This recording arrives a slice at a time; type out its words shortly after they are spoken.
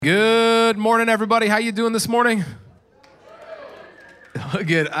Good morning, everybody. How you doing this morning?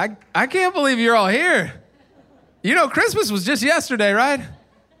 Good. I can't believe you're all here. You know, Christmas was just yesterday, right?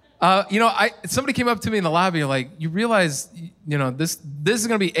 Somebody came up to me in the lobby like, you realize, this is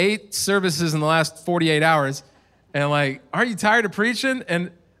going to be 8 services in the last 48 hours. And like, aren't you tired of preaching? And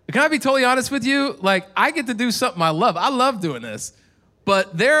can I be totally honest with you? Like, I get to do something I love. I love doing this.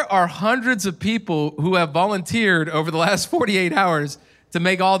 But there are hundreds of people who have volunteered over the last 48 hours to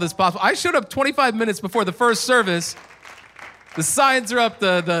make all this possible. I showed up 25 minutes before the first service. The signs are up,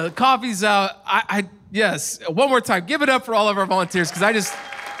 the coffee's out. Yes, one more time, give it up for all of our volunteers, because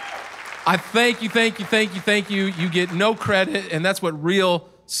I thank you. You get no credit, and that's what real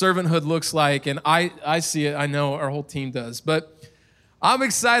servanthood looks like, and I see it. I know our whole team does. But I'm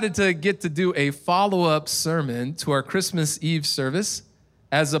excited to get to do a follow-up sermon to our Christmas Eve service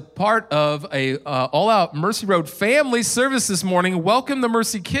as a part of a all-out Mercy Road family service this morning. Welcome the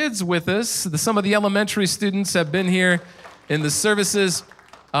Mercy Kids with us. Some of the elementary students have been here in the services.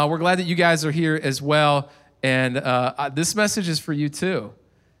 We're glad that you guys are here as well. And this message is for you too.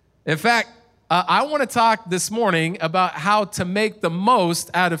 In fact, I want to talk this morning about how to make the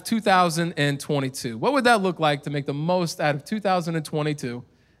most out of 2022. What would that look like to make the most out of 2022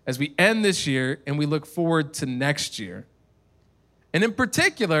 as we end this year and we look forward to next year? And in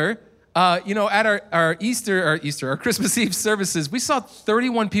particular, at our Christmas Eve services, we saw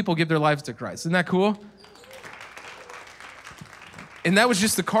 31 people give their lives to Christ. Isn't that cool? And that was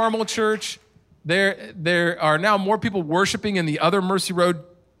just the Carmel Church. There are now more people worshiping in the other Mercy Road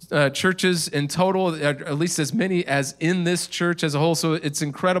churches in total, at least as many as in this church as a whole. So it's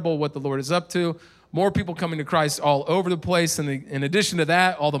incredible what the Lord is up to. More people coming to Christ all over the place. And in addition to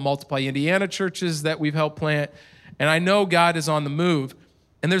that, all the Multiply Indiana churches that we've helped plant. And I know God is on the move.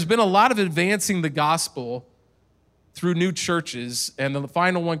 And there's been a lot of advancing the gospel through new churches. And the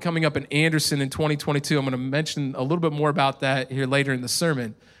final one coming up in Anderson in 2022. I'm going to mention a little bit more about that here later in the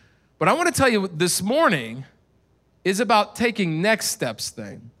sermon. But I want to tell you this morning is about taking next steps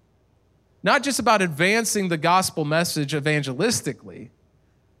thing. Not just about advancing the gospel message evangelistically,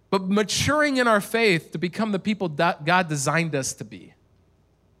 but maturing in our faith to become the people that God designed us to be.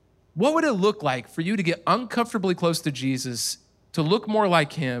 What would it look like for you to get uncomfortably close to Jesus, to look more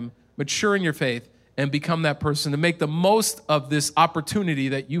like him, mature in your faith, and become that person, to make the most of this opportunity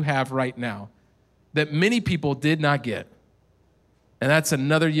that you have right now that many people did not get? And that's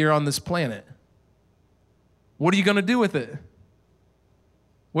another year on this planet. What are you going to do with it?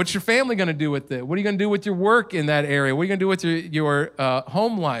 What's your family going to do with it? What are you going to do with your work in that area? What are you going to do with your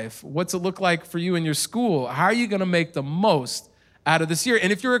home life? What's it look like for you in your school? How are you going to make the most out of this year?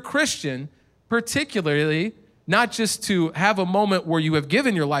 And if you're a Christian, particularly, not just to have a moment where you have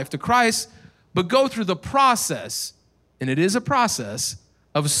given your life to Christ, but go through the process, and it is a process,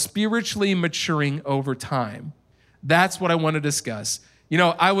 of spiritually maturing over time. That's what I want to discuss. You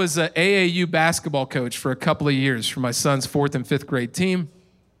know, I was an AAU basketball coach for a couple of years for my son's 4th and 5th grade team.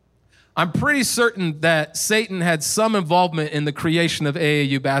 I'm pretty certain that Satan had some involvement in the creation of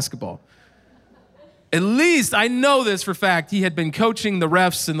AAU basketball. At least I know this for a fact. He had been coaching the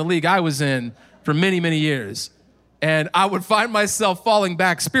refs in the league I was in for many, many years. And I would find myself falling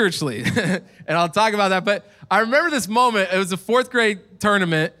back spiritually. And I'll talk about that. But I remember this moment. It was a 4th grade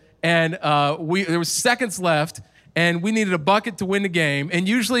tournament, and there was seconds left, and we needed a bucket to win the game. And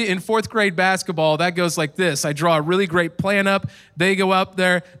usually in 4th grade basketball, that goes like this. I draw a really great plan up. They go up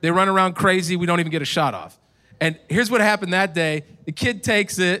there. They run around crazy. We don't even get a shot off. And here's what happened that day. The kid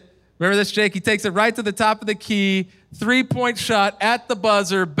takes it. Remember this, Jake? He takes it right to the top of the key, 3-point shot at the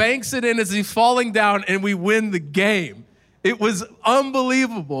buzzer, banks it in as he's falling down, and we win the game. It was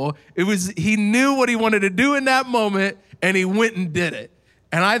unbelievable. He knew what he wanted to do in that moment, and he went and did it.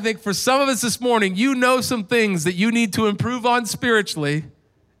 And I think for some of us this morning, you know some things that you need to improve on spiritually.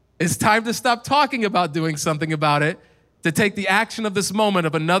 It's time to stop talking about doing something about it, to take the action of this moment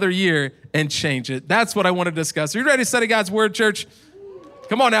of another year and change it. That's what I want to discuss. Are you ready to study God's word, church?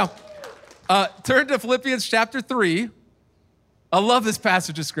 Come on now. Turn to Philippians chapter 3. I love this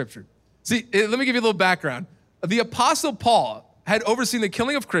passage of scripture. See, let me give you a little background. The Apostle Paul had overseen the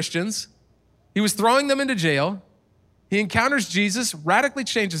killing of Christians. He was throwing them into jail. He encounters Jesus, radically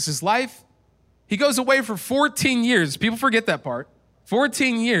changes his life. He goes away for 14 years. People forget that part.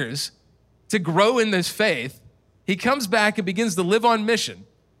 14 years to grow in this faith. He comes back and begins to live on mission.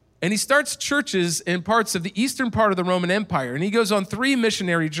 And he starts churches in parts of the eastern part of the Roman Empire. And he goes on 3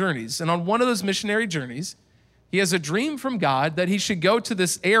 missionary journeys. And on one of those missionary journeys, he has a dream from God that he should go to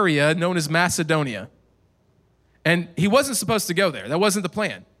this area known as Macedonia. And he wasn't supposed to go there. That wasn't the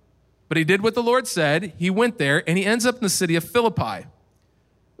plan. But he did what the Lord said. He went there, and he ends up in the city of Philippi.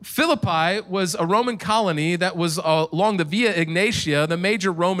 Philippi was a Roman colony that was along the Via Egnatia, the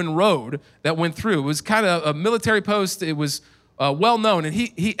major Roman road that went through. It was kind of a military post. It was well known. And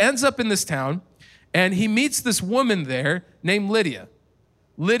he ends up in this town, and he meets this woman there named Lydia.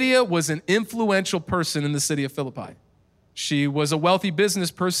 Lydia was an influential person in the city of Philippi. She was a wealthy business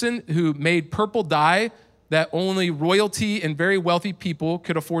person who made purple dye that only royalty and very wealthy people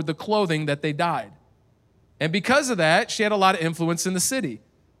could afford the clothing that they dyed. And because of that, she had a lot of influence in the city.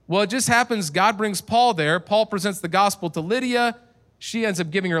 Well, it just happens God brings Paul there. Paul presents the gospel to Lydia. She ends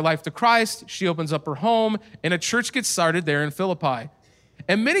up giving her life to Christ. She opens up her home, and a church gets started there in Philippi.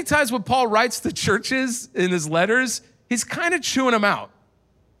 And many times when Paul writes to churches in his letters, he's kind of chewing them out.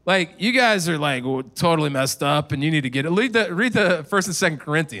 Like, you guys are like totally messed up, and you need to get it. Read the 1st and 2nd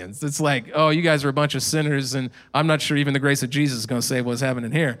Corinthians. It's like, oh, you guys are a bunch of sinners, and I'm not sure even the grace of Jesus is going to save what's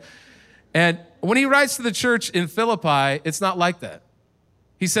happening here. And when he writes to the church in Philippi, it's not like that.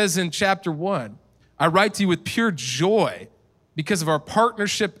 He says in chapter 1, I write to you with pure joy because of our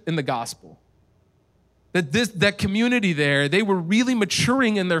partnership in the gospel. That community there, they were really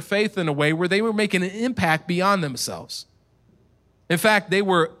maturing in their faith in a way where they were making an impact beyond themselves. In fact, they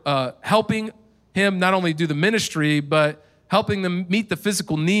were helping him not only do the ministry, but helping them meet the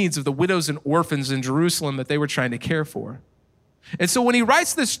physical needs of the widows and orphans in Jerusalem that they were trying to care for. And so when he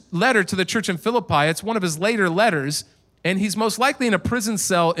writes this letter to the church in Philippi, it's one of his later letters, and he's most likely in a prison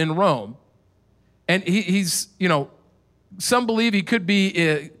cell in Rome. And he's, some believe he could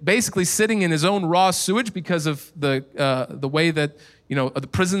be basically sitting in his own raw sewage because of the way that, the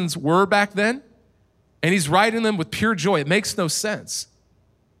prisons were back then. And he's writing them with pure joy. It makes no sense.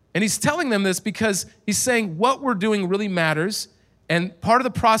 And he's telling them this because he's saying what we're doing really matters. And part of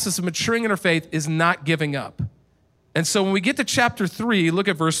the process of maturing in our faith is not giving up. And so when we get to chapter 3, look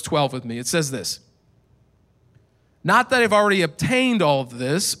at verse 12 with me. It says this. Not that I've already obtained all of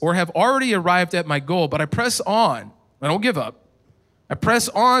this or have already arrived at my goal, but I press on. I don't give up. I press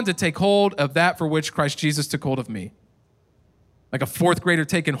on to take hold of that for which Christ Jesus took hold of me. Like a 4th grader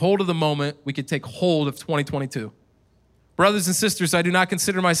taking hold of the moment, we could take hold of 2022. Brothers and sisters, I do not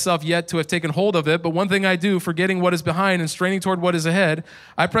consider myself yet to have taken hold of it, but one thing I do, forgetting what is behind and straining toward what is ahead,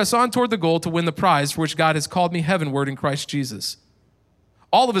 I press on toward the goal to win the prize for which God has called me heavenward in Christ Jesus.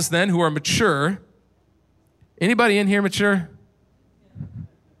 All of us then who are mature, anybody in here mature?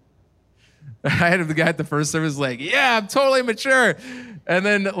 I had the guy at the first service like, yeah, I'm totally mature. And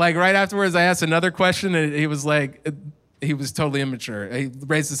then like right afterwards, I asked another question and he was like, he was totally immature. He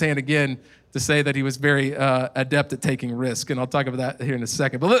raised his hand again to say that he was very adept at taking risk. And I'll talk about that here in a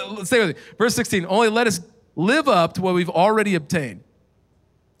second. But let's stay with me. Verse 16, only let us live up to what we've already obtained.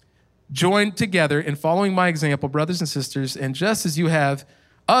 Join together in following my example, brothers and sisters, and just as you have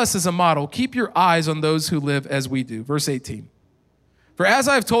us as a model, keep your eyes on those who live as we do. Verse 18. For as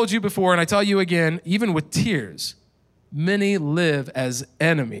I've told you before, and I tell you again, even with tears, many live as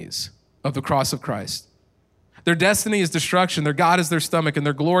enemies of the cross of Christ. Their destiny is destruction, their God is their stomach, and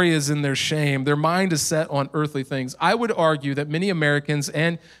their glory is in their shame. Their mind is set on earthly things. I would argue that many Americans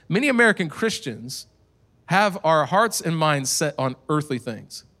and many American Christians have our hearts and minds set on earthly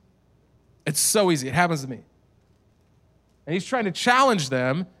things. It's so easy. It happens to me. And he's trying to challenge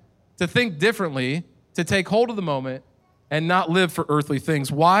them to think differently, to take hold of the moment, and not live for earthly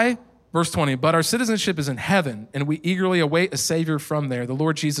things. Why? Verse 20, but our citizenship is in heaven, and we eagerly await a Savior from there, the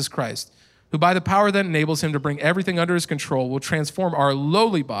Lord Jesus Christ, who by the power that enables him to bring everything under his control will transform our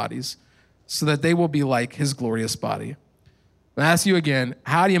lowly bodies so that they will be like his glorious body. I ask you again,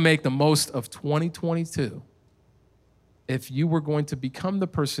 how do you make the most of 2022 if you were going to become the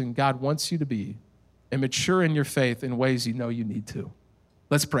person God wants you to be and mature in your faith in ways you know you need to?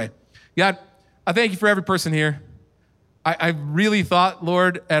 Let's pray. God, I thank you for every person here. I really thought,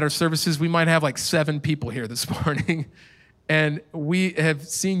 Lord, at our services, we might have like 7 people here this morning. And we have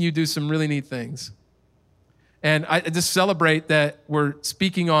seen you do some really neat things. And I just celebrate that we're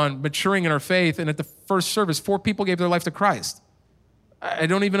speaking on maturing in our faith. And at the first service, 4 people gave their life to Christ. I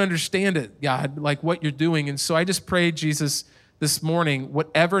don't even understand it, God, like what you're doing. And so I just pray, Jesus, this morning,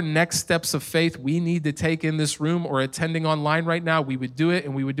 whatever next steps of faith we need to take in this room or attending online right now, we would do it,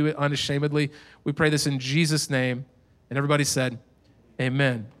 and we would do it unashamedly. We pray this in Jesus' name. And everybody said,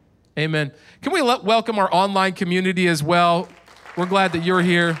 amen. Amen. Can we welcome our online community as well? We're glad that you're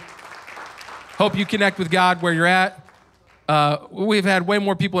here. Hope you connect with God where you're at. We've had way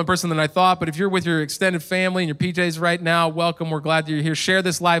more people in person than I thought, but if you're with your extended family and your PJs right now, welcome. We're glad that you're here. Share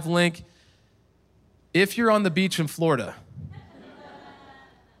this live link. If you're on the beach in Florida,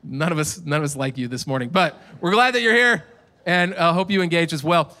 none of us like you this morning, but we're glad that you're here. And I hope you engage as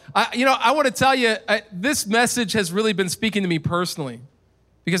well. I want to tell you, this message has really been speaking to me personally.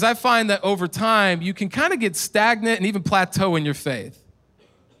 Because I find that over time, you can kind of get stagnant and even plateau in your faith.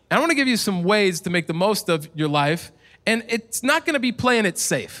 And I want to give you some ways to make the most of your life, and it's not going to be playing it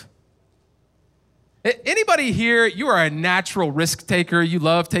safe. Anybody here, you are a natural risk taker? You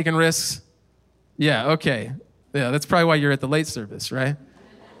love taking risks? Yeah, okay. Yeah, that's probably why you're at the late service, right?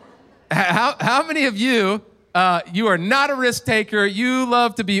 How many of you, you are not a risk taker, you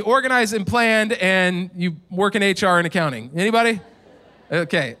love to be organized and planned, and you work in HR and accounting? Anybody?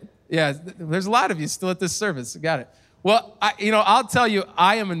 Okay, yeah, there's a lot of you still at this service. Got it. Well, I'll tell you,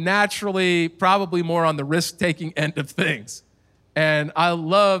 I am naturally probably more on the risk-taking end of things. And I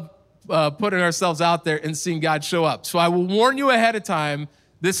love putting ourselves out there and seeing God show up. So I will warn you ahead of time.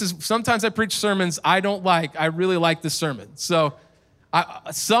 Sometimes I preach sermons I don't like. I really like this sermon. So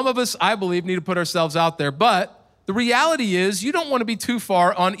some of us, I believe, need to put ourselves out there. But the reality is you don't want to be too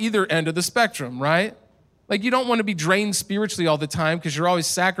far on either end of the spectrum, right? Like, you don't want to be drained spiritually all the time because you're always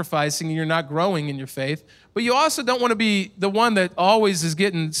sacrificing and you're not growing in your faith. But you also don't want to be the one that always is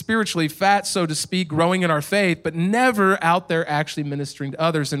getting spiritually fat, so to speak, growing in our faith, but never out there actually ministering to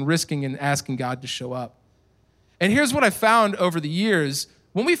others and risking and asking God to show up. And here's what I found over the years.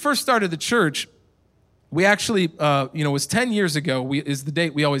 When we first started the church, we actually, it was 10 years ago is the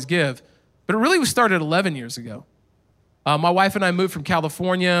date we always give, but it really was started 11 years ago. My wife and I moved from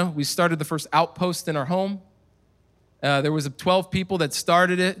California. We started the first outpost in our home. There was 12 people that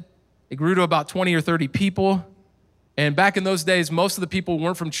started it. It grew to about 20 or 30 people. And back in those days, most of the people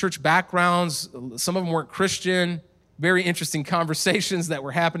weren't from church backgrounds. Some of them weren't Christian. Very interesting conversations that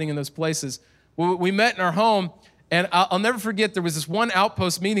were happening in those places. We met in our home, and I'll never forget, there was this one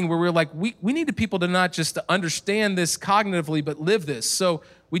outpost meeting where we were like, we needed people to not just to understand this cognitively, but live this. So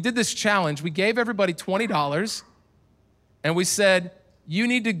we did this challenge. We gave everybody $20, and we said, you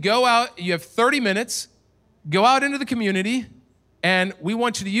need to go out, you have 30 minutes, go out into the community, and we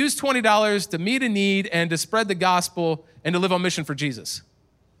want you to use $20 to meet a need and to spread the gospel and to live on mission for Jesus.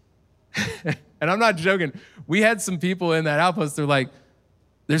 And I'm not joking. We had some people in that outpost, they're like,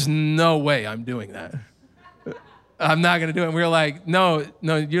 there's no way I'm doing that. I'm not going to do it. And we were like, no,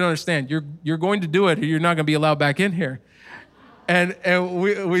 you don't understand. You're going to do it or you're not going to be allowed back in here. And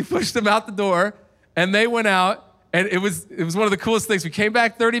we pushed them out the door, and they went out, and it was one of the coolest things. We came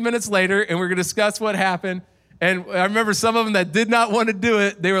back 30 minutes later, and we were going to discuss what happened. And I remember some of them that did not want to do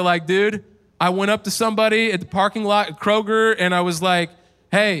it. They were like, dude, I went up to somebody at the parking lot at Kroger, and I was like,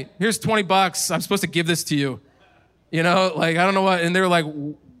 hey, here's $20. I'm supposed to give this to you. I don't know what. And they were like,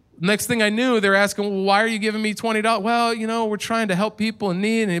 next thing I knew, they were asking, well, why are you giving me $20? Well, we're trying to help people in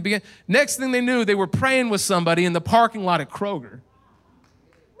need. And next thing they knew, they were praying with somebody in the parking lot at Kroger.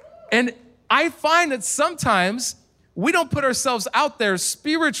 And I find that sometimes we don't put ourselves out there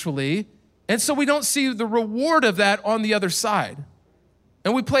spiritually, and so we don't see the reward of that on the other side.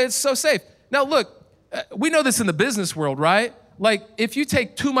 And we play it so safe. Now, look, we know this in the business world, right? Like, if you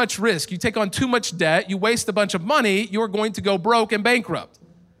take too much risk, you take on too much debt, you waste a bunch of money, you're going to go broke and bankrupt.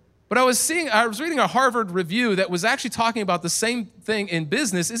 But I was reading a Harvard review that was actually talking about the same thing in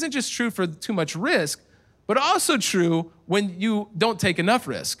business. Isn't just true for too much risk, but also true when you don't take enough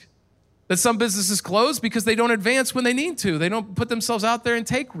risk. That some businesses close because they don't advance when they need to. They don't put themselves out there and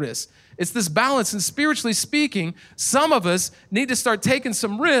take risks. It's this balance, and spiritually speaking, some of us need to start taking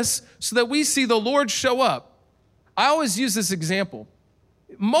some risks so that we see the Lord show up. I always use this example.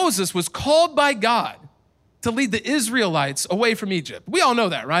 Moses was called by God to lead the Israelites away from Egypt. We all know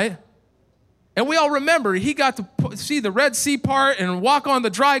that, right? And we all remember he got to see the Red Sea part and walk on the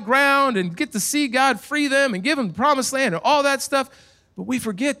dry ground and get to see God free them and give them the promised land and all that stuff. But we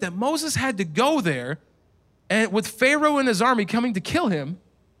forget that Moses had to go there, and with Pharaoh and his army coming to kill him,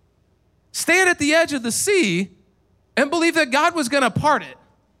 stand at the edge of the sea and believe that God was going to part it.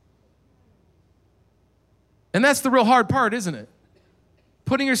 And that's the real hard part, isn't it?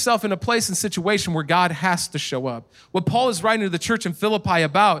 Putting yourself in a place and situation where God has to show up. What Paul is writing to the church in Philippi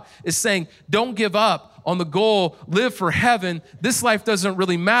about is saying, don't give up on the goal, live for heaven. This life doesn't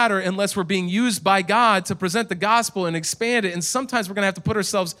really matter unless we're being used by God to present the gospel and expand it. And sometimes we're going to have to put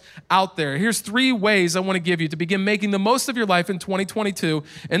ourselves out there. Here's 3 ways I want to give you to begin making the most of your life in 2022.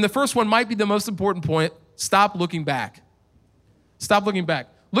 And the first one might be the most important point. Stop looking back. Stop looking back.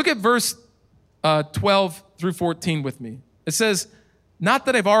 Look at verse 12 through 14 with me. It says, not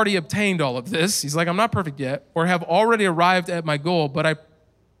that I've already obtained all of this. He's like, I'm not perfect yet, or have already arrived at my goal, but I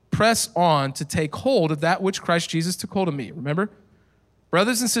press on to take hold of that which Christ Jesus took hold of me. Remember?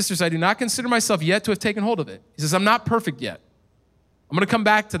 Brothers and sisters, I do not consider myself yet to have taken hold of it. He says, I'm not perfect yet. I'm going to come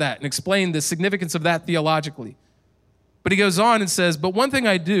back to that and explain the significance of that theologically. But he goes on and says, but one thing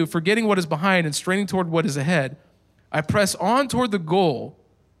I do, forgetting what is behind and straining toward what is ahead, I press on toward the goal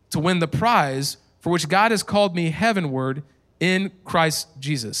to win the prize for which God has called me heavenward in Christ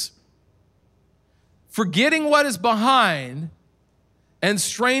Jesus. Forgetting what is behind and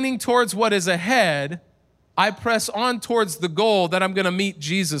straining towards what is ahead, I press on towards the goal that I'm going to meet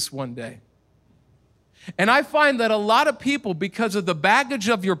Jesus one day. And I find that a lot of people, because of the baggage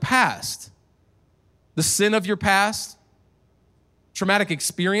of your past, the sin of your past, traumatic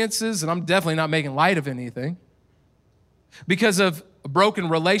experiences, and I'm definitely not making light of anything, because of broken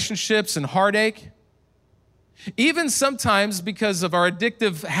relationships and heartache, even sometimes because of our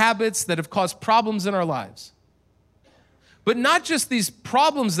addictive habits that have caused problems in our lives. But not just these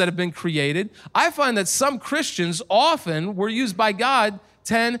problems that have been created. I find that some Christians often were used by God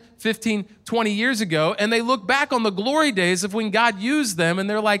 10, 15, 20 years ago, and they look back on the glory days of when God used them, and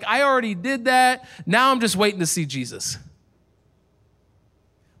they're like, I already did that. Now I'm just waiting to see Jesus.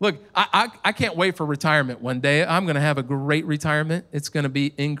 Look, I can't wait for retirement one day. I'm going to have a great retirement. It's going to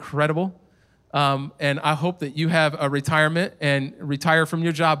be incredible. And I hope that you have a retirement and retire from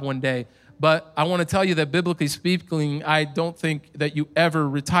your job one day. But I want to tell you that biblically speaking, I don't think that you ever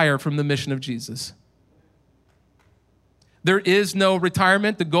retire from the mission of Jesus. There is no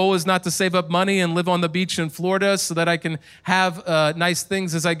retirement. The goal is not to save up money and live on the beach in Florida so that I can have nice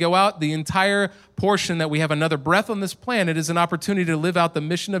things as I go out. The entire portion that we have another breath on this planet is an opportunity to live out the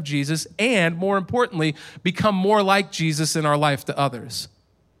mission of Jesus and, more importantly, become more like Jesus in our life to others.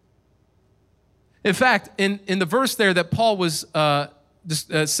 In fact, in the verse there that Paul was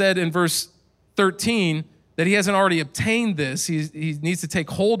said in verse 13 that he hasn't already obtained this, he needs to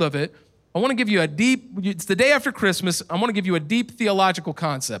take hold of it. I want to give you it's the day after Christmas, I want to give you a deep theological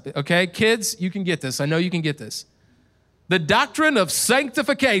concept, okay? Kids, you can get this. I know you can get this. The doctrine of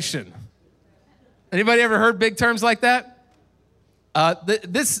sanctification. Anybody ever heard big terms like that?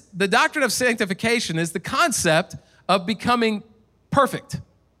 The doctrine of sanctification is the concept of becoming perfect,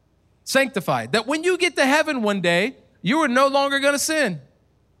 sanctified. That when you get to heaven one day, you are no longer going to sin.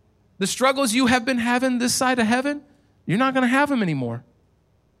 The struggles you have been having this side of heaven, you're not going to have them anymore.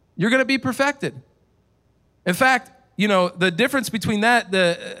 You're going to be perfected. In fact, the difference between that,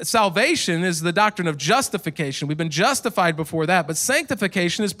 the salvation is the doctrine of justification. We've been justified before that, but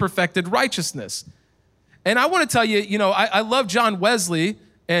sanctification is perfected righteousness. And I want to tell you, I love John Wesley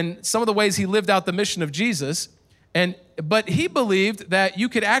and some of the ways he lived out the mission of Jesus. But he believed that you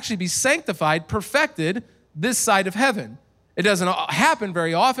could actually be sanctified, perfected this side of heaven. It doesn't happen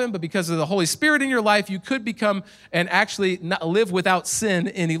very often, but because of the Holy Spirit in your life, you could become and actually not live without sin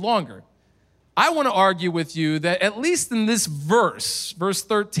any longer. I want to argue with you that at least in this verse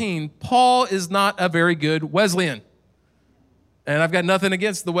 13, Paul is not a very good Wesleyan. And I've got nothing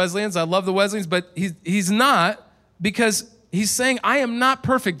against the Wesleyans. I love the Wesleyans, but he's not, because he's saying, I am not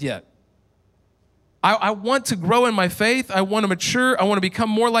perfect yet. I want to grow in my faith. I want to mature. I want to become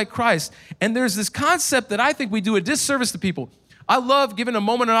more like Christ. And there's this concept that I think we do a disservice to people. I love giving a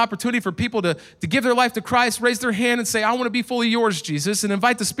moment, an opportunity for people to give their life to Christ, raise their hand and say, I want to be fully yours, Jesus, and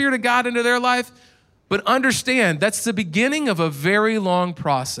invite the Spirit of God into their life. But understand, that's the beginning of a very long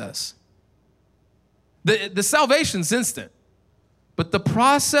process. The salvation's instant. But the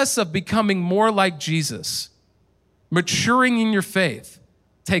process of becoming more like Jesus, maturing in your faith,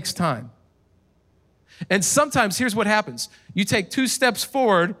 takes time. And sometimes, here's what happens. You take 2 steps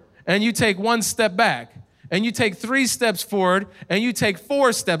forward, and you take 1 step back. And you take 3 steps forward, and you take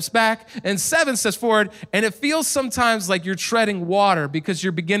 4 steps back, and 7 steps forward, and it feels sometimes like you're treading water because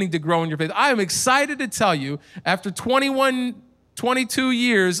you're beginning to grow in your faith. I am excited to tell you, after 22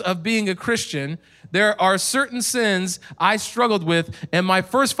 years of being a Christian, there are certain sins I struggled with in my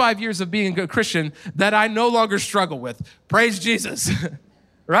first 5 years of being a Christian that I no longer struggle with. Praise Jesus,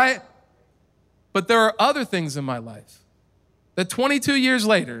 right? But there are other things in my life that 22 years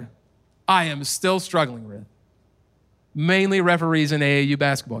later, I am still struggling with. Mainly referees in AAU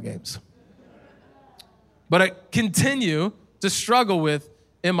basketball games. But I continue to struggle with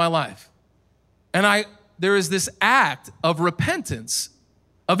in my life. And there is this act of repentance,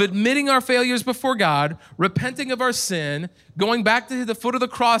 of admitting our failures before God, repenting of our sin, going back to the foot of the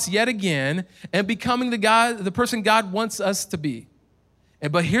cross yet again, and becoming the person God wants us to be.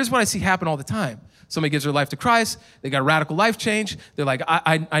 But here's what I see happen all the time. Somebody gives their life to Christ. They got a radical life change. They're like,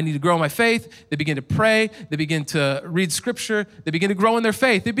 I need to grow in my faith. They begin to pray. They begin to read scripture. They begin to grow in their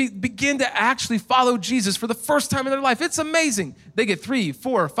faith. They begin to actually follow Jesus for the first time in their life. It's amazing. They get 3,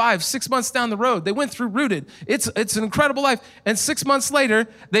 4, 5, 6 months down the road. They went through Rooted. It's an incredible life. And 6 months later,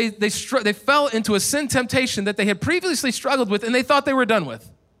 they fell into a sin temptation that they had previously struggled with, and they thought they were done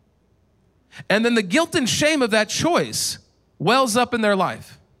with. And then the guilt and shame of that choice wells up in their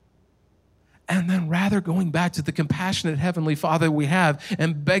life. and then rather going back to the compassionate Heavenly Father we have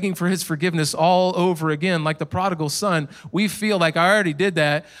and begging for his forgiveness all over again, like the prodigal son, we feel like I already did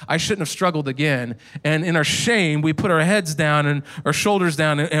that. I shouldn't have struggled again. And in our shame, we put our heads down and our shoulders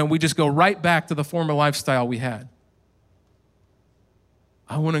down, and we just go right back to the former lifestyle we had.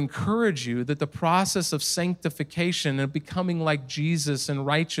 I want to encourage you that the process of sanctification and becoming like Jesus and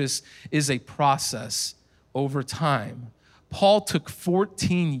righteous is a process over time. Paul took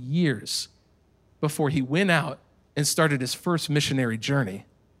 14 years before he went out and started his first missionary journey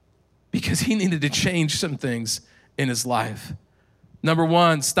because he needed to change some things in his life. Number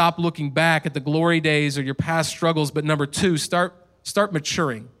one, stop looking back at the glory days or your past struggles. But number two, start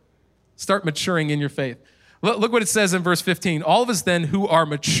maturing. Start maturing in your faith. Look what it says in verse 15. All of us then who are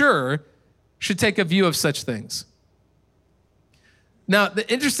mature should take a view of such things. Now,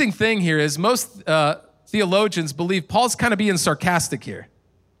 the interesting thing here is most theologians believe Paul's kind of being sarcastic here.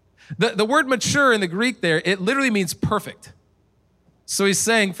 The word mature in the Greek there, it literally means perfect. So he's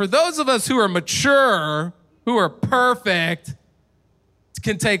saying, for those of us who are mature, who are perfect,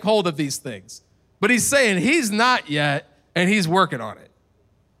 can take hold of these things. But he's saying he's not yet, and he's working on it.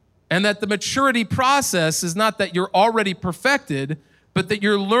 And that the maturity process is not that you're already perfected, but that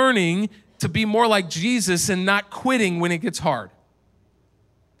you're learning to be more like Jesus and not quitting when it gets hard.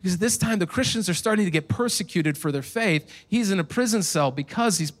 Because this time the Christians are starting to get persecuted for their faith. He's in a prison cell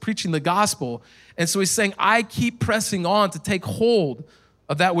because he's preaching the gospel. And so he's saying, I keep pressing on to take hold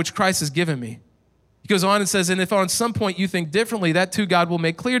of that which Christ has given me. He goes on and says, and if on some point you think differently, that too God will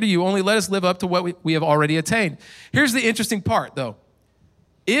make clear to you. Only let us live up to what we have already attained. Here's the interesting part, though.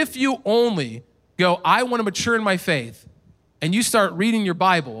 If you only go, I want to mature in my faith, and you start reading your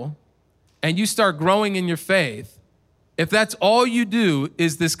Bible, and you start growing in your faith, if that's all you do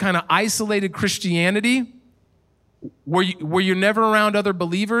is this kind of isolated Christianity where you're never around other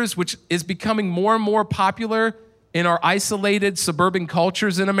believers, which is becoming more and more popular in our isolated suburban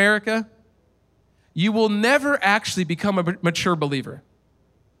cultures in America, you will never actually become a mature believer.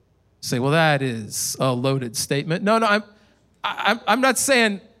 Say, well, that is a loaded statement. No, I'm not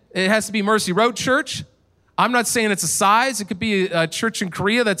saying it has to be Mercy Road Church. I'm not saying it's a size. It could be a church in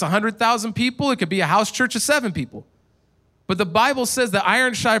Korea that's 100,000 people. It could be a house church of 7 people. But the Bible says that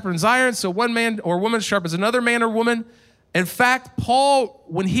iron sharpens iron, so one man or woman sharpens another man or woman. In fact, Paul,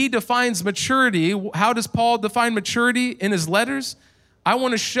 when he defines maturity, how does Paul define maturity in his letters? I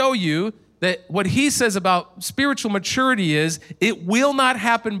want to show you that what he says about spiritual maturity is it will not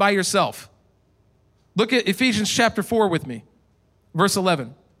happen by yourself. Look at Ephesians chapter 4 with me, verse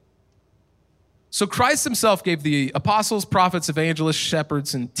 11. So Christ himself gave the apostles, prophets, evangelists,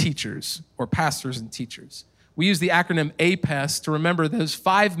 shepherds, and teachers, or pastors and teachers. We use the acronym APES to remember those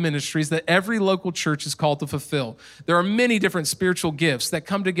 5 ministries that every local church is called to fulfill. There are many different spiritual gifts that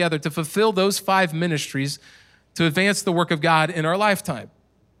come together to fulfill those 5 ministries to advance the work of God in our lifetime.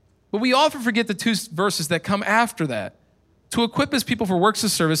 But we often forget the 2 verses that come after that. To equip his people for works of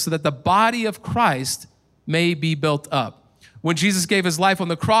service so that the body of Christ may be built up. When Jesus gave his life on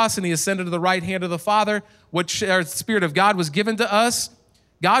the cross and he ascended to the right hand of the Father, what the Spirit of God was given to us.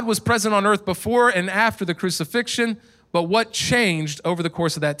 God was present on earth before and after the crucifixion, but what changed over the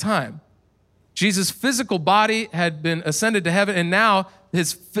course of that time? Jesus' physical body had been ascended to heaven, and now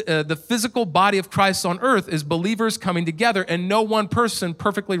the physical body of Christ on earth is believers coming together, and no one person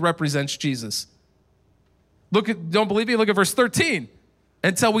perfectly represents Jesus. Don't believe me? Look at verse 13.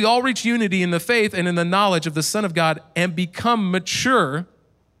 Until we all reach unity in the faith and in the knowledge of the Son of God and become mature,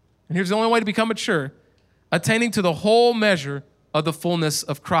 and here's the only way to become mature, attaining to the whole measure of the fullness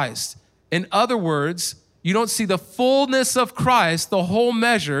of Christ. In other words, you don't see the fullness of Christ, the whole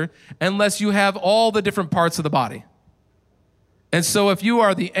measure, unless you have all the different parts of the body. And so if you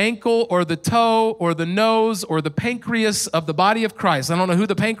are the ankle or the toe or the nose or the pancreas of the body of Christ, I don't know who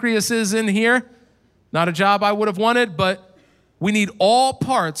the pancreas is in here, not a job I would have wanted, but we need all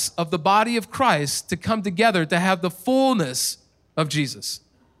parts of the body of Christ to come together to have the fullness of Jesus.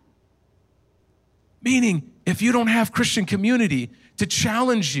 Meaning, if you don't have Christian community to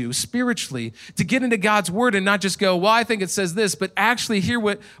challenge you spiritually, to get into God's word and not just go, well, I think it says this, but actually hear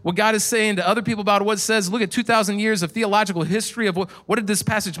what God is saying to other people about what it says. Look at 2,000 years of theological history of what did this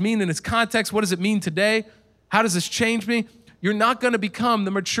passage mean in its context? What does it mean today? How does this change me? You're not going to become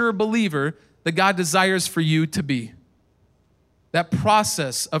the mature believer that God desires for you to be. That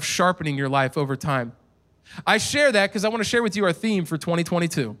process of sharpening your life over time. I share that because I want to share with you our theme for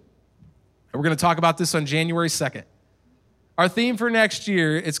 2022. And we're going to talk about this on January 2nd. Our theme for next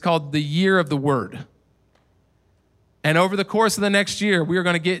year, it's called the Year of the Word. And over the course of the next year, we are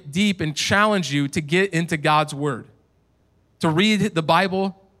going to get deep and challenge you to get into God's Word, to read the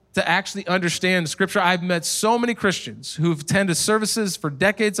Bible, to actually understand Scripture. I've met so many Christians who've attended services for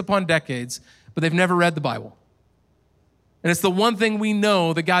decades upon decades, but they've never read the Bible. And it's the one thing we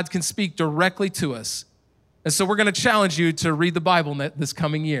know that God can speak directly to us. And so we're going to challenge you to read the Bible this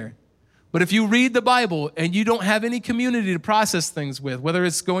coming year. But if you read the Bible and you don't have any community to process things with, whether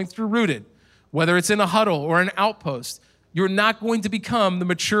it's going through Rooted, whether it's in a huddle or an outpost, you're not going to become the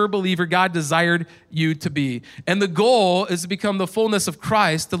mature believer God desired you to be. And the goal is to become the fullness of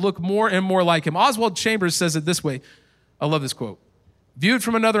Christ, to look more and more like him. Oswald Chambers says it this way. I love this quote. Viewed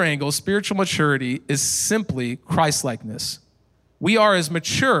from another angle, spiritual maturity is simply Christ-likeness. We are as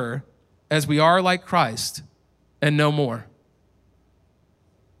mature as we are like Christ, and no more.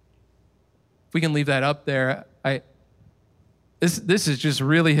 If we can leave that up there, this has just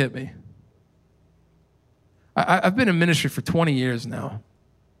really hit me. I've been in ministry for 20 years now,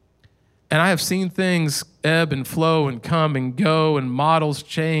 and I have seen things ebb and flow and come and go, and models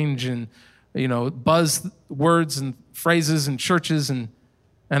change, and buzz words and phrases and churches, and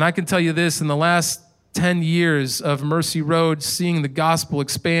I can tell you this: in the last 10 years of Mercy Road, seeing the gospel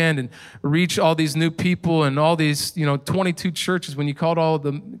expand and reach all these new people and all these 22 churches when you count all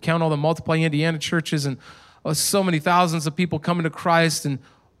the Multiply Indiana churches, and so many thousands of people coming to Christ and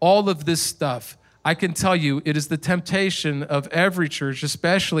all of this stuff. I can tell you it is the temptation of every church,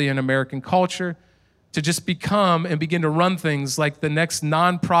 especially in American culture, to just become and begin to run things like the next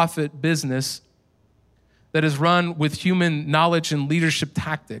nonprofit business that is run with human knowledge and leadership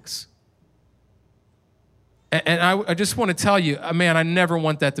tactics. And I just want to tell you, man, I never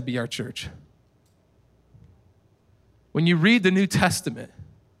want that to be our church. When you read the New Testament,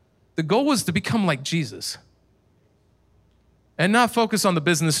 the goal was to become like Jesus and not focus on the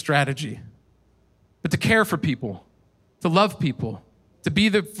business strategy, but to care for people, to love people, to be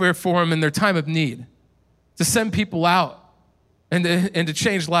there for them in their time of need, to send people out and to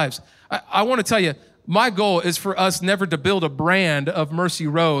change lives. I want to tell you, my goal is for us never to build a brand of Mercy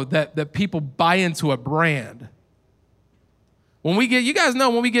Road that people buy into a brand. You guys know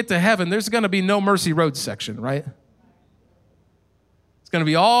when we get to heaven, there's going to be no Mercy Road section, right? It's going to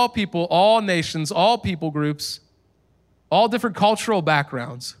be all people, all nations, all people groups, all different cultural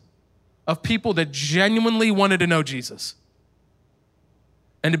backgrounds of people that genuinely wanted to know Jesus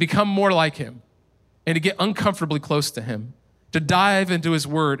and to become more like him and to get uncomfortably close to him, to dive into his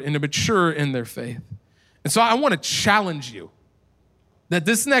word and to mature in their faith. And so I want to challenge you that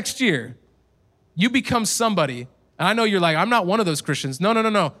this next year, you become somebody, and I know you're like, I'm not one of those Christians.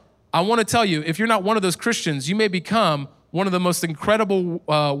 No. I want to tell you, if you're not one of those Christians, you may become one of the most incredible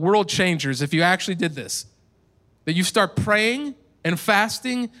world changers if you actually did this. That you start praying and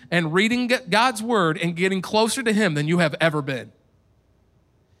fasting and reading God's word and getting closer to him than you have ever been.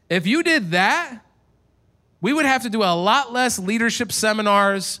 If you did that, we would have to do a lot less leadership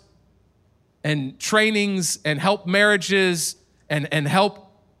seminars and trainings and help marriages and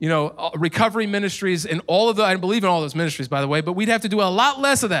help, recovery ministries and all of the, I believe in all those ministries, by the way, but we'd have to do a lot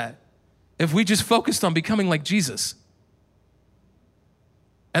less of that if we just focused on becoming like Jesus.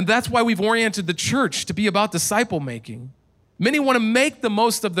 And that's why we've oriented the church to be about disciple making. Many want to make the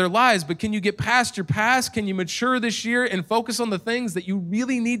most of their lives, but can you get past your past? Can you mature this year and focus on the things that you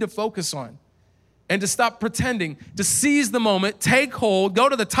really need to focus on? And to stop pretending, to seize the moment, take hold, go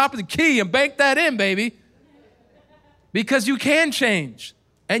to the top of the key and bank that in, baby. Because you can change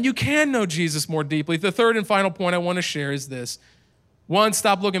and you can know Jesus more deeply. The third and final point I want to share is this. 1,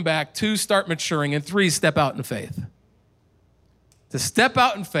 stop looking back. 2, start maturing. And 3, step out in faith. To step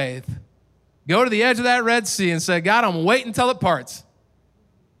out in faith, go to the edge of that Red Sea and say, God, I'm waiting until it parts.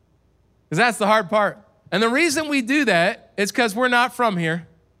 Because that's the hard part. And the reason we do that is because we're not from here.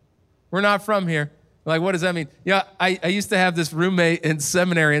 We're not from here. Like, what does that mean? Yeah, I used to have this roommate in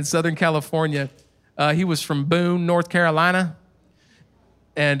seminary in Southern California. He was from Boone, North Carolina.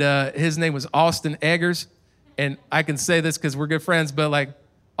 And his name was Austin Eggers. And I can say this because we're good friends, but like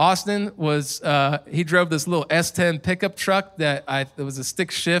Austin was, he drove this little S10 pickup truck that it was a stick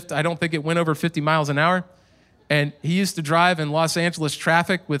shift. I don't think it went over 50 miles an hour. And he used to drive in Los Angeles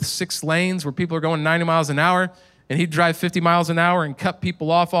traffic with 6 lanes where people are going 90 miles an hour. And he'd drive 50 miles an hour and cut people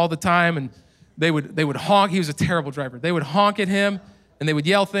off all the time. And they would honk. He was a terrible driver. They would honk at him, and they would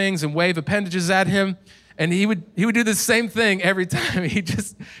yell things and wave appendages at him. And he would do the same thing every time.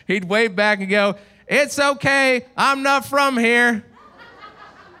 He'd wave back and go, "It's okay, I'm not from here."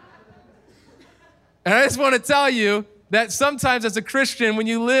 And I just want to tell you that sometimes as a Christian, when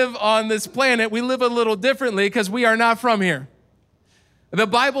you live on this planet, we live a little differently because we are not from here. The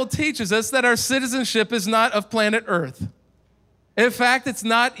Bible teaches us that our citizenship is not of planet Earth. In fact, it's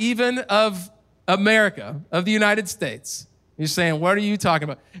not even of America, of the United States. You're saying, what are you talking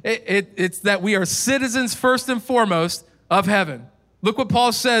about? It's that we are citizens first and foremost of heaven. Look what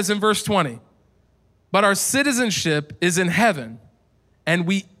Paul says in verse 20. But our citizenship is in heaven, and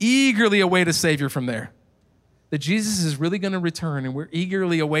we eagerly await a Savior from there. That Jesus is really going to return, and we're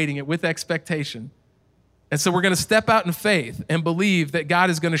eagerly awaiting it with expectation. And so we're going to step out in faith and believe that God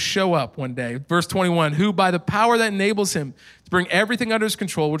is going to show up one day. Verse 21, who by the power that enables him to bring everything under his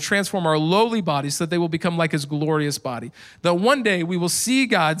control will transform our lowly bodies so that they will become like his glorious body. That one day we will see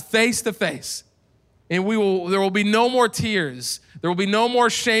God face to face, and there will be no more tears. There will be no more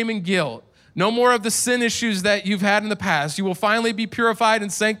shame and guilt. No more of the sin issues that you've had in the past. You will finally be purified and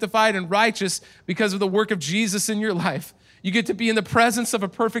sanctified and righteous because of the work of Jesus in your life. You get to be in the presence of a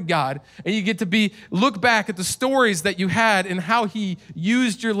perfect God, and you get to look back at the stories that you had and how he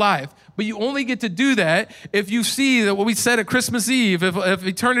used your life. But you only get to do that if you see that what we said at Christmas Eve, if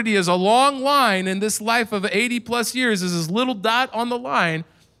eternity is a long line and this life of 80 plus years is this little dot on the line,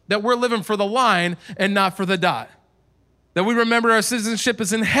 that we're living for the line and not for the dot. That we remember our citizenship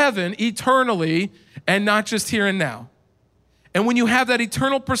is in heaven eternally and not just here and now. And when you have that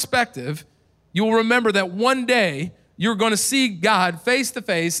eternal perspective, you will remember that one day you're going to see God face to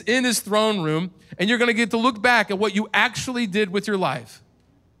face in his throne room, and you're going to get to look back at what you actually did with your life.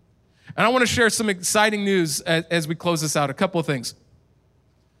 And I want to share some exciting news as we close this out. A couple of things.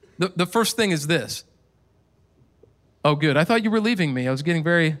 The first thing is this. Oh, good. I thought you were leaving me. I was getting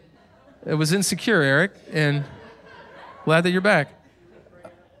it was insecure, Eric, and glad that you're back.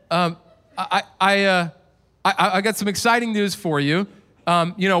 I got some exciting news for you.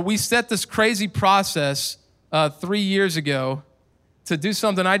 We set this crazy process 3 years ago to do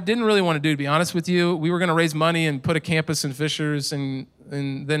something I didn't really want to do, to be honest with you. We were going to raise money and put a campus in Fishers, and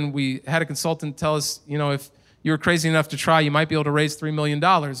then we had a consultant tell us, if you were crazy enough to try, you might be able to raise $3 million.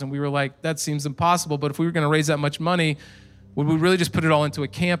 And we were like, that seems impossible, but if we were going to raise that much money, would we really just put it all into a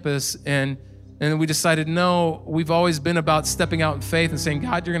campus? And we decided, no, we've always been about stepping out in faith and saying,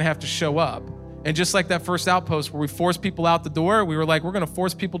 God, you're going to have to show up. And just like that first outpost where we forced people out the door, we were like, we're going to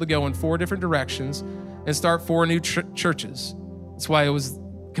force people to go in 4 different directions and start 4 new churches. That's why it was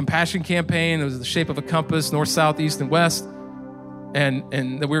Compassion Campaign. It was the shape of a compass, north, south, east, and west.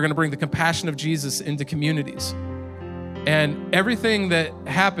 And that we were going to bring the compassion of Jesus into communities. And everything that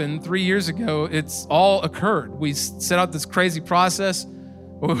happened 3 years ago, it's all occurred. We set out this crazy process.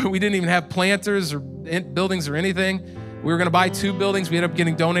 We didn't even have planters or buildings or anything. We were going to buy 2 buildings. We ended up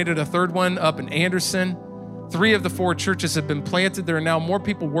getting donated a 3rd one up in Anderson. 3 of the 4 churches have been planted. There are now more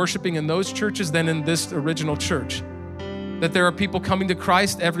people worshiping in those churches than in this original church. That there are people coming to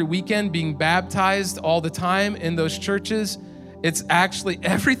Christ every weekend, being baptized all the time in those churches. It's actually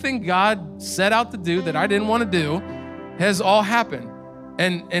everything God set out to do that I didn't want to do has all happened.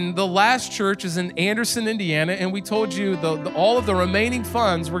 And the last church is in Anderson, Indiana, and we told you all of the remaining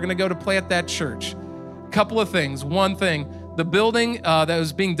funds were going to go to plant that church. Couple of things. One thing, the building that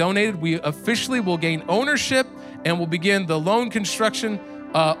was being donated, we officially will gain ownership and will begin the loan construction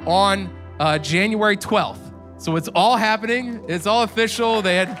on January 12th. So it's all happening. It's all official.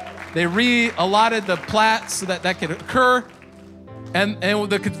 They re-allotted the plat so that could occur. And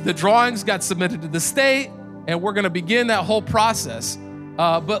the drawings got submitted to the state, and we're going to begin that whole process.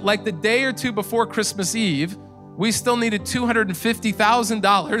 But like the day or 2 before Christmas Eve, we still needed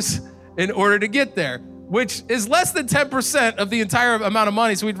 $250,000 in order to get there, which is less than 10% of the entire amount of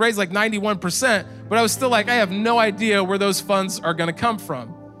money. So we'd raised like 91%, but I was still like, I have no idea where those funds are going to come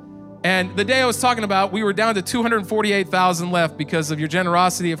from. And the day I was talking about, we were down to $248,000 left because of your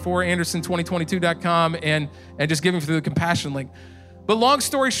generosity at 4anderson2022.com and just giving through the Compassion link. But long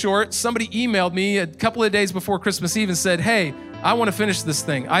story short, somebody emailed me a couple of days before Christmas Eve and said, hey, I want to finish this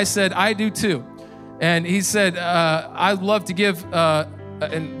thing. I said, I do too. And he said, I'd love to give,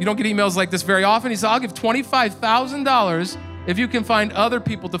 and you don't get emails like this very often. He said, I'll give $25,000 if you can find other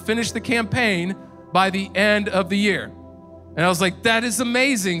people to finish the campaign by the end of the year. And I was like, that is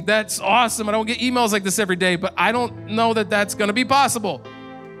amazing. That's awesome. I don't get emails like this every day, but I don't know that that's going to be possible.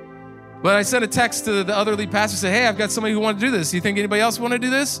 But I sent a text to the other lead pastor, said, hey, I've got somebody who wants to do this. Do you think anybody else want to do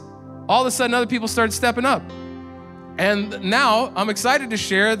this? All of a sudden, other people started stepping up. And now I'm excited to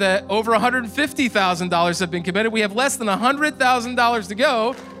share that over $150,000 have been committed. We have less than $100,000 to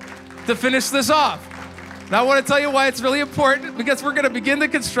go to finish this off. Now I want to tell you why it's really important, because we're going to begin the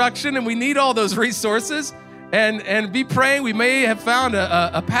construction and we need all those resources. And be praying. We may have found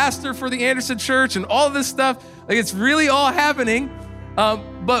a pastor for the Anderson Church and all of this stuff. Like, it's really all happening.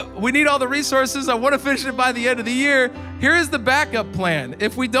 But we need all the resources. I want to finish it by the end of the year. Here is the backup plan.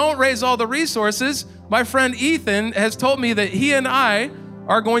 If we don't raise all the resources, my friend Ethan has told me that he and I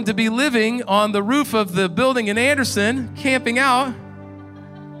are going to be living on the roof of the building in Anderson, camping out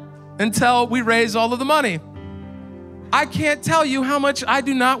until we raise all of the money. I can't tell you how much I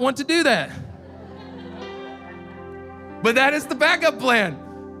do not want to do that. But that is the backup plan.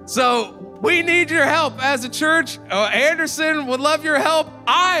 So we need your help as a church. Anderson would love your help.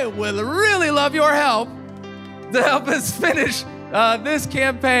 I would really love your help to help us finish this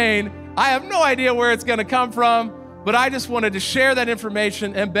campaign. I have no idea where it's gonna come from, but I just wanted to share that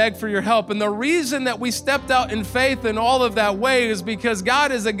information and beg for your help. And the reason that we stepped out in faith in all of that way is because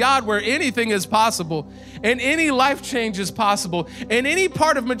God is a God where anything is possible and any life change is possible. And any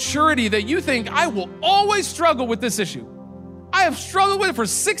part of maturity that you think, I will always struggle with this issue. I have struggled with it for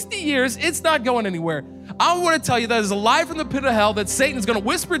 60 years. It's not going anywhere. I want to tell you that there's a lie from the pit of hell that Satan is going to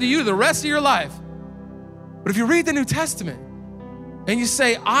whisper to you the rest of your life. But if you read the New Testament, and you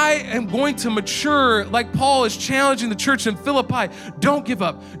say, I am going to mature like Paul is challenging the church in Philippi. Don't give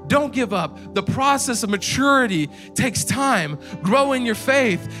up. Don't give up. The process of maturity takes time. Grow in your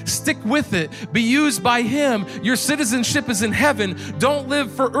faith. Stick with it. Be used by him. Your citizenship is in heaven. Don't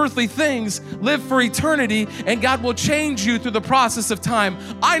live for earthly things. Live for eternity, and God will change you through the process of time.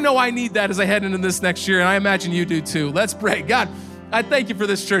 I know I need that as I head into this next year, and I imagine you do too. Let's pray. God, I thank you for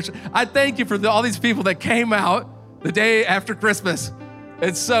this church. I thank you for all these people that came out the day after Christmas.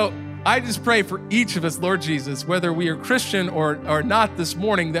 And so I just pray for each of us, Lord Jesus, whether we are Christian or not this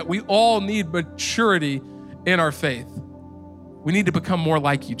morning, that we all need maturity in our faith. We need to become more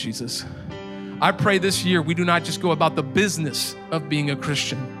like you, Jesus. I pray this year we do not just go about the business of being a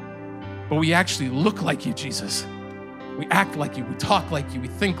Christian, but we actually look like you, Jesus. We act like you, we talk like you, we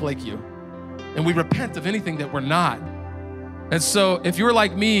think like you, and we repent of anything that we're not. And so if you're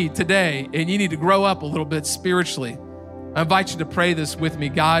like me today and you need to grow up a little bit spiritually, I invite you to pray this with me.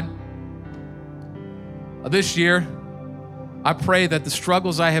 God, this year, I pray that the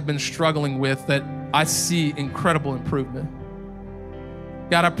struggles I have been struggling with, that I see incredible improvement.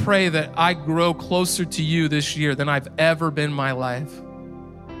 God, I pray that I grow closer to you this year than I've ever been in my life.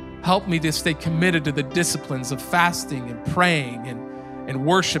 Help me to stay committed to the disciplines of fasting and praying and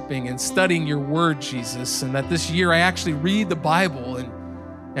worshiping and studying your word, Jesus, and that this year I actually read the Bible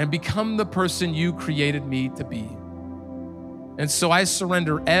and become the person you created me to be. And so I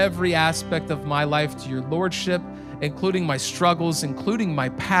surrender every aspect of my life to your lordship, including my struggles, including my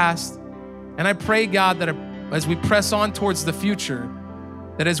past. And I pray, God, that as we press on towards the future,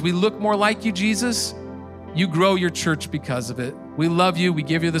 that as we look more like you, Jesus, you grow your church because of it. We love you. We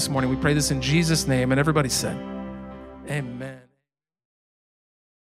give you this morning. We pray this in Jesus' name. And everybody said, amen.